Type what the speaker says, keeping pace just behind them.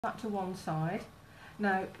that to one side.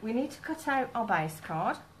 Now we need to cut out our base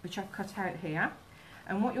card, which I've cut out here,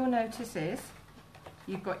 and what you'll notice is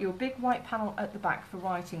you've got your big white panel at the back for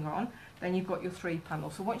writing on, then you've got your 3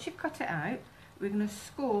 panels. So once you've cut it out, we're going to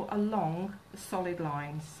score along the solid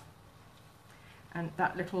lines and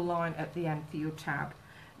that little line at the end for your tab.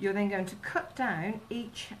 You're then going to cut down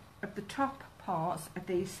each of the top parts of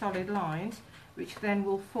these solid lines, which then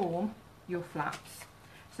will form your flaps.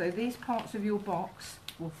 So these parts of your box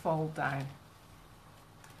will fold down.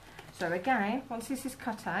 So again, once this is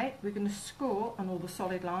cut out, we're going to score on all the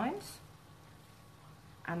solid lines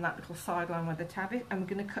and that little side line where the tab is, and we're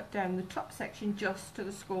going to cut down the top section just to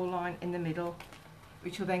the score line in the middle,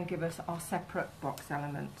 which will then give us our separate box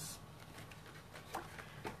elements.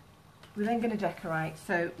 We're then going to decorate.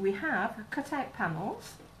 So we have cut out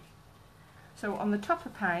panels. So on the top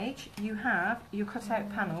of the page you have your cut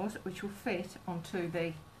out panels which will fit onto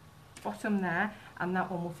the bottom there, and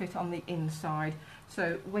that one will fit on the inside.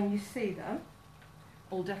 So when you see them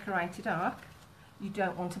all decorated up, you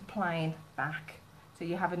don't want a plain back, so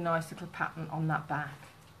you have a nice little pattern on that back.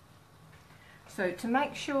 So to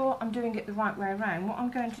make sure I'm doing it the right way around, what I'm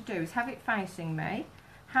going to do is have it facing me,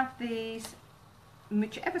 have these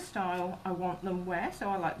whichever style I want them where, so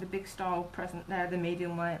I like the big style present there, the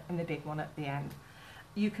medium one and the big one at the end.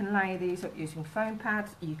 You can lay these up using foam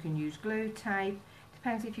pads, you can use glue tape,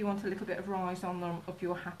 depends if you want a little bit of rise on them or if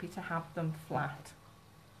you're happy to have them flat.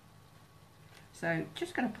 So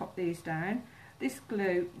just going to pop these down. This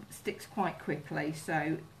glue sticks quite quickly,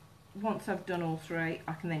 so once I've done all 3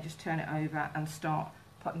 I can then just turn it over and start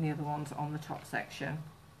putting the other ones on the top section,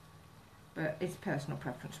 but it's personal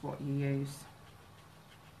preference what you use.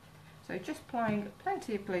 So just applying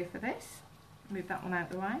plenty of glue for this. Move that one out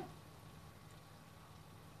of the way.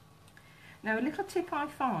 Now a little tip I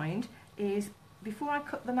find is before I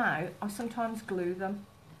cut them out, I sometimes glue them.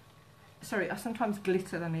 Sorry, I sometimes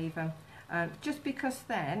glitter them even. Just because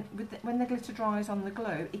then, when the glitter dries on the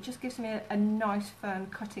glue, it just gives me a nice firm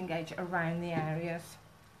cutting edge around the areas,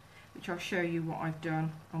 which I'll show you what I've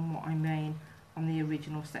done and what I mean on the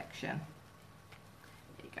original section.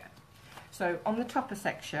 There you go. So on the topper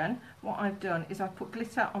section, what I've done is I've put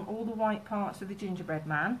glitter on all the white parts of the gingerbread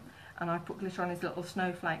man, and I've put glitter on his little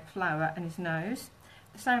snowflake flower and his nose.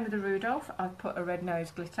 The same with the Rudolph, I've put a red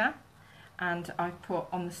nose glitter, and I've put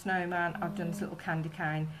on the snowman, I've done this little candy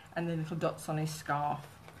cane and the little dots on his scarf.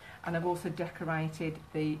 And I've also decorated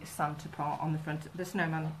the Santa part on the front, the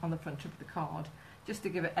snowman on the front of the card, just to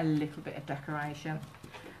give it a little bit of decoration.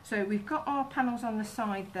 So we've got our panels on the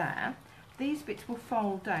side there. These bits will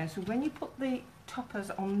fold down, so when you put the toppers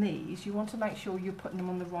on these, you want to make sure you're putting them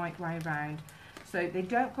on the right way around. So they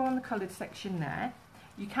don't go on the coloured section there.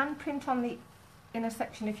 You can print on the inner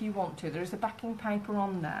section if you want to. There is a backing paper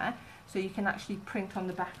on there, so you can actually print on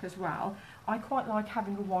the back as well. I quite like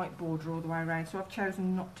having a white border all the way around, so I've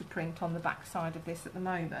chosen not to print on the back side of this at the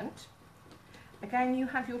moment. Again, you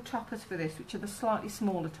have your toppers for this, which are the slightly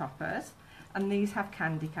smaller toppers, and these have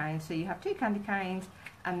candy canes. So you have 2 candy canes,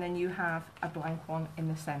 and then you have a blank one in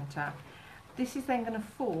the centre. This is then going to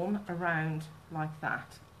form around like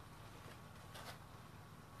that.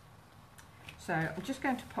 So I'm just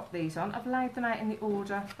going to pop these on. I've laid them out in the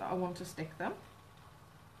order that I want to stick them.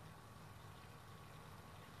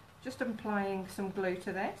 Just applying some glue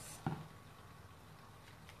to this.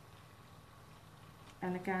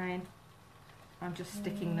 And again, I'm just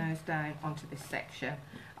sticking those down onto this section.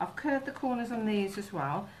 I've curved the corners on these as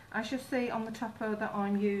well. As you'll see on the topper that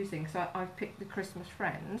I'm using, so I've picked the Christmas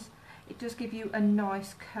Friends, it does give you a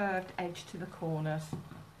nice curved edge to the corners.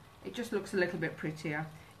 It just looks a little bit prettier.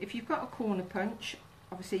 If you've got a corner punch,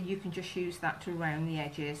 obviously you can just use that to round the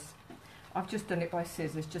edges. I've just done it by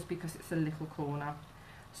scissors just because it's a little corner.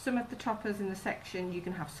 Some of the toppers in the section you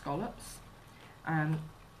can have scallops,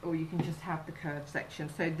 or you can just have the curved section.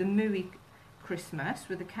 So the Mooey Christmas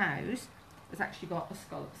with the cows has actually got a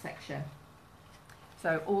scallop section.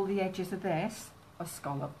 So all the edges of this are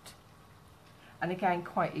scalloped. And again,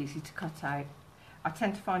 quite easy to cut out. I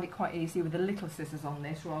tend to find it quite easy with the little scissors on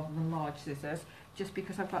this rather than large scissors, just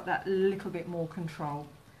because I've got that little bit more control.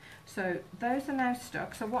 So those are now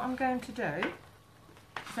stuck. So what I'm going to do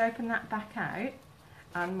is open that back out,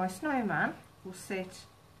 and my snowman will sit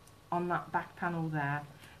on that back panel there.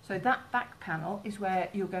 So that back panel is where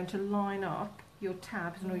you're going to line up your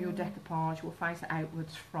tabs, and all your decoupage will face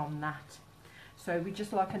outwards from that. So we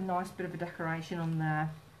just like a nice bit of a decoration on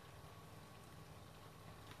there.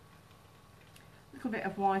 A little bit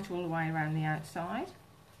of white all the way around the outside.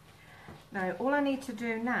 Now all I need to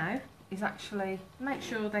do now is actually make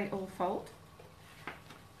sure they all fold.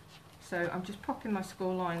 So I'm just popping my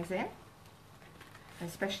score lines in.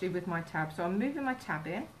 especially with my tab. So I'm moving my tab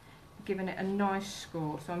in, giving it a nice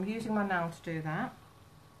score. So I'm using my nail to do that.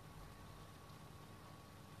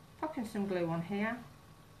 Popping some glue on here,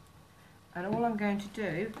 and all I'm going to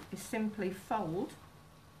do is simply fold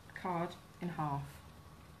the card in half.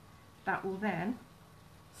 That will then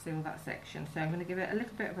seal that section. So I'm going to give it a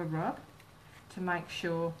little bit of a rub to make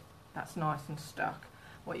sure that's nice and stuck.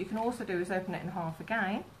 What you can also do is open it in half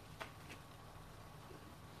again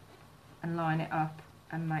and line it up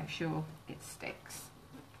and make sure it sticks.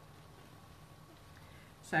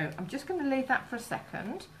 So I'm just going to leave that for a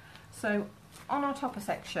second. So on our topper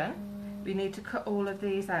section, we need to cut all of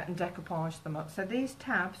these out and decoupage them up. So these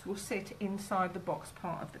tabs will sit inside the box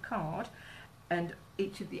part of the card, and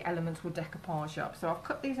each of the elements will decoupage up. So I've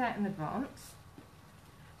cut these out in advance.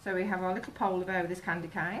 So we have our little polar bear with his candy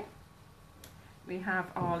cane, we have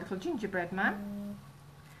our little gingerbread man,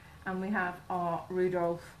 and we have our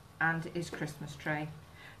Rudolph and his Christmas tree.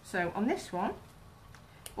 So on this one,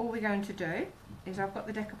 all we're going to do is, I've got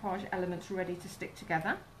the decoupage elements ready to stick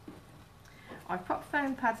together. I've put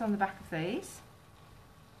foam pads on the back of these,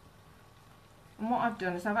 and what I've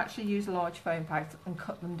done is I've actually used large foam pads and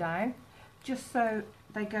cut them down just so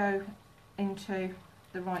they go into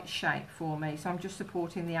the right shape for me. So I'm just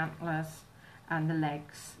supporting the antlers and the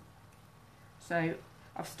legs. So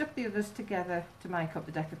I've stuck the others together to make up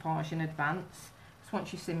the decoupage in advance. So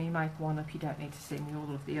once you see me make one up, you don't need to see me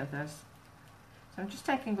all of the others. So I'm just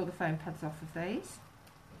taking all the foam pads off of these.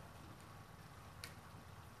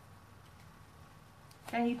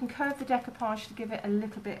 Then you can curve the decoupage to give it a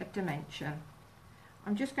little bit of dimension.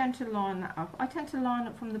 I'm just going to line that up. I tend to line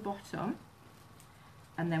up from the bottom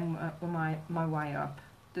and then my way up.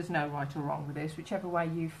 There's no right or wrong with this. Whichever way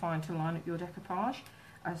you find to line up your decoupage,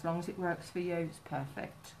 as long as it works for you, it's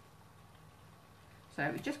perfect. So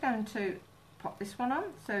we're just going to pop this one on.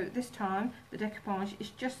 So this time the decoupage is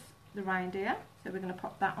just the reindeer, so we're going to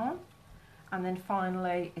pop that on, and then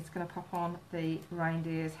finally it's going to pop on the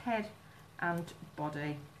reindeer's head and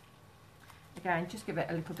body. Again, just give it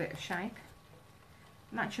a little bit of shape.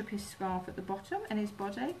 Match up his scarf at the bottom and his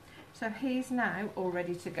body. So he's now all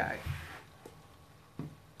ready to go.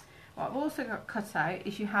 What I've also got cut out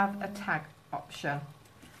is you have a tag option.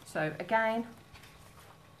 So again,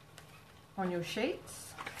 on your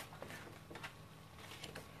sheets,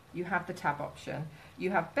 you have the tab option. You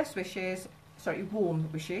have best wishes, sorry,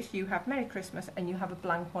 warm wishes, you have Merry Christmas, and you have a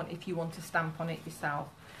blank one if you want to stamp on it yourself.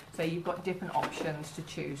 So you've got different options to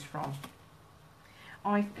choose from.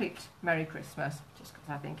 I've picked Merry Christmas just because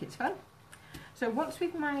I think it's fun. So once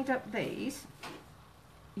we've made up these,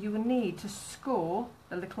 you will need to score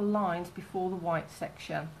the little lines before the white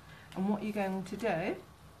section. And what you're going to do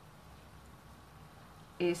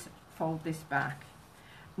is fold this back.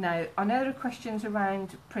 Now, I know there are questions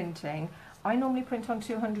around printing. I normally print on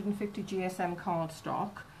 250 GSM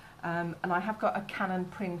cardstock, and I have got a Canon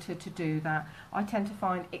printer to do that. I tend to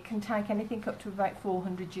find it can take anything up to about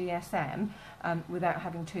 400 GSM without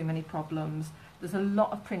having too many problems. There's a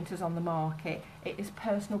lot of printers on the market. It is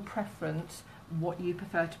personal preference what you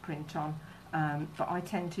prefer to print on, but I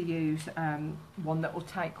tend to use one that will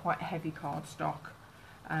take quite heavy cardstock.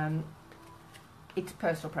 It's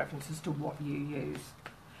personal preference as to what you use.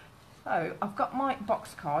 So I've got my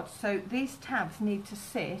box cards, so these tabs need to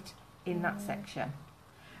sit in that section.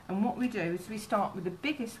 And what we do is we start with the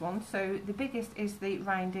biggest one. So the biggest is the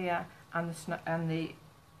reindeer and the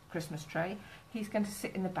Christmas tree. He's going to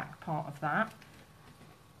sit in the back part of that.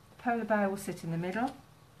 Polar bear will sit in the middle,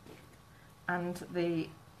 and the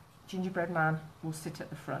gingerbread man will sit at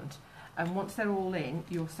the front. And once they're all in,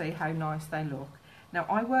 you'll see how nice they look. Now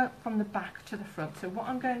I work from the back to the front, so what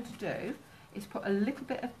I'm going to do is put a little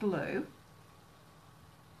bit of glue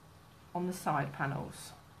on the side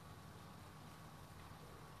panels.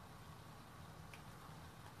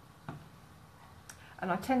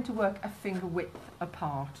 And I tend to work a finger width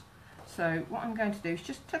apart. So what I'm going to do is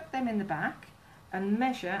just tuck them in the back and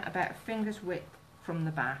measure about a finger's width from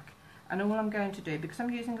the back. And all I'm going to do, because I'm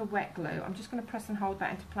using a wet glue, I'm just going to press and hold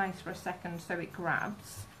that into place for a second so it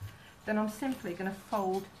grabs. Then I'm simply going to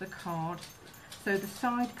fold the card so the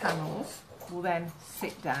side panels will then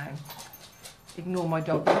sit down. Ignore my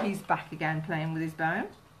dog, he's back again playing with his bone.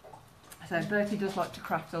 So Bertie does like to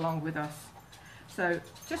craft along with us. So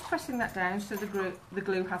just pressing that down so the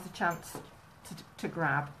glue has a chance to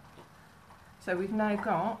grab. So we've now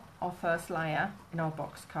got our first layer in our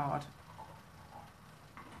box card.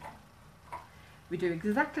 We do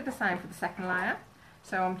exactly the same for the second layer.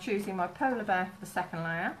 So I'm choosing my polar bear for the second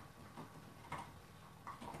layer.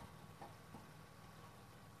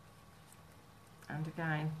 And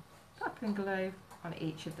again, popping glue on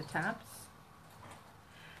each of the tabs.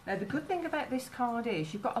 Now the good thing about this card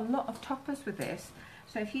is you've got a lot of toppers with this,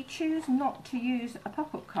 so if you choose not to use a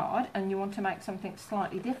pop-up card and you want to make something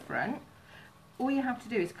slightly different, all you have to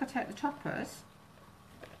do is cut out the toppers,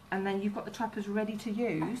 and then you've got the toppers ready to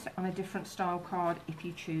use on a different style card if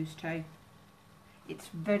you choose to. It's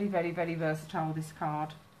very, very, very versatile, this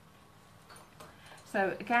card.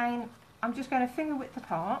 So again, I'm just going to finger width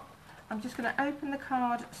apart. I'm just going to open the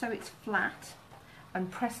card so it's flat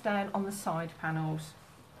and press down on the side panels.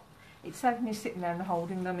 It saves me sitting there and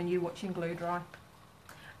holding them and you watching glue dry.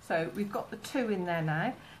 So we've got the two in there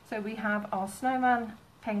now. So we have our snowman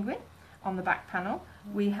penguin on the back panel.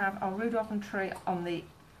 We have our Rudolph and tree on the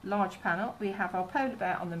large panel. We have our polar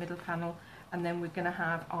bear on the middle panel, and then we're going to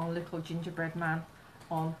have our little gingerbread man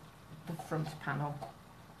on the front panel.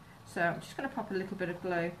 So I'm just going to pop a little bit of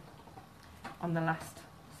glue on the last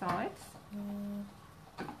sides,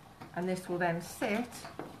 and this will then sit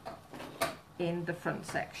in the front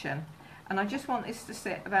section. And I just want this to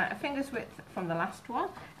sit about a finger's width from the last one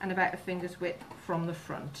and about a finger's width from the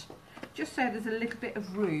front, just so there's a little bit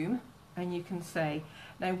of room and you can see.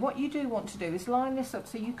 Now what you do want to do is line this up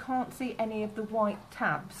so you can't see any of the white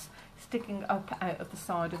tabs sticking up out of the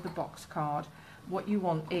side of the box card. What you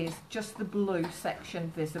want is just the blue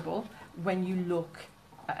section visible when you look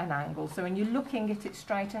at an angle. So when you're looking at it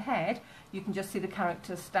straight ahead, you can just see the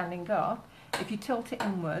characters standing up. If you tilt it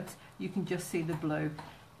inwards, you can just see the blue.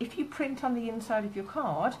 If you print on the inside of your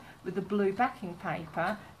card with the blue backing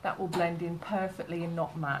paper, that will blend in perfectly and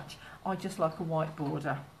not match. I just like a white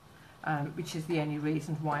border, which is the only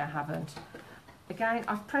reason why I haven't. Again,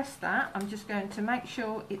 I've pressed that. I'm just going to make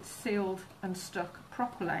sure it's sealed and stuck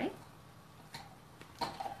properly.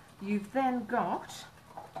 You've then got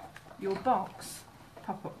your box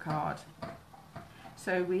pop-up card.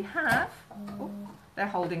 So we have, oh, they're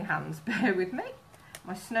holding hands, bear with me.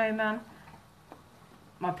 My snowman,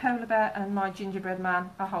 my polar bear and my gingerbread man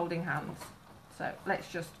are holding hands. So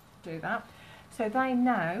let's just do that. So they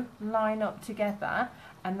now line up together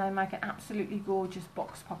and they make an absolutely gorgeous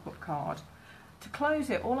box pop-up card. To close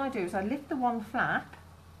it, all I do is I lift the one flap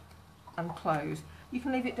and close. You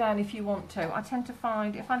can leave it down if you want to. I tend to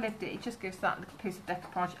find if I lift it, it just gives that little piece of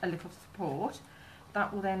decoupage a little support.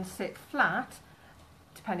 That will then sit flat,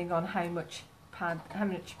 depending on how much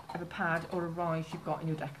of a pad or a rise you've got in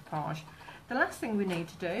your decoupage. The last thing we need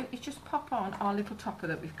to do is just pop on our little topper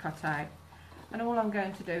that we've cut out. And all I'm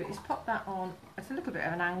going to do is pop that on at a little bit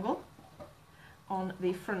of an angle on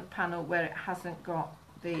the front panel where it hasn't got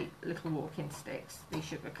the little walking sticks, the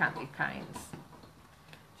sugar candy canes.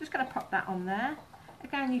 Just going to pop that on there.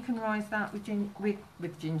 Again, you can rise that with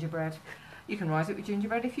gingerbread. You can rise it with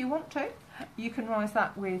gingerbread if you want to. You can rise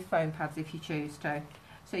that with foam pads if you choose to.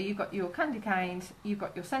 So you've got your candy canes, you've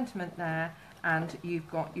got your sentiment there, and you've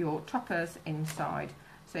got your toppers inside.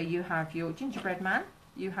 So you have your gingerbread man,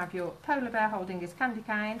 you have your polar bear holding his candy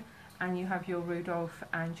cane, and you have your Rudolph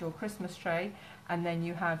and your Christmas tree, and then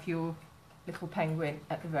you have your little penguin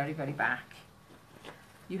at the very, very back.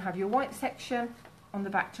 You have your white section on the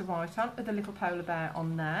back to write on with a little polar bear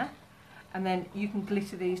on there, and then you can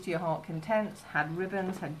glitter these to your heart contents. Had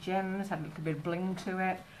ribbons, had gems, had a little bit of bling to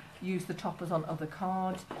it. Use the toppers on other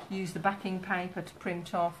cards, use the backing paper to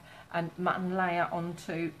print off and matte and layer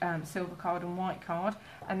onto silver card and white card,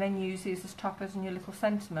 and then use these as toppers in your little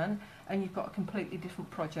sentiment, and you've got a completely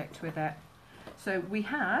different project with it. So we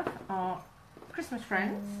have our Christmas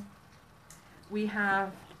friends, we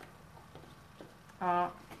have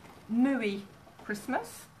our Mooey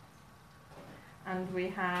Christmas, and we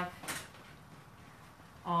have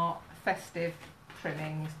our festive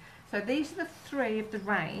trimmings. So these are the three of the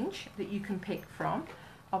range that you can pick from.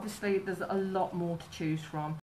 Obviously there's a lot more to choose from.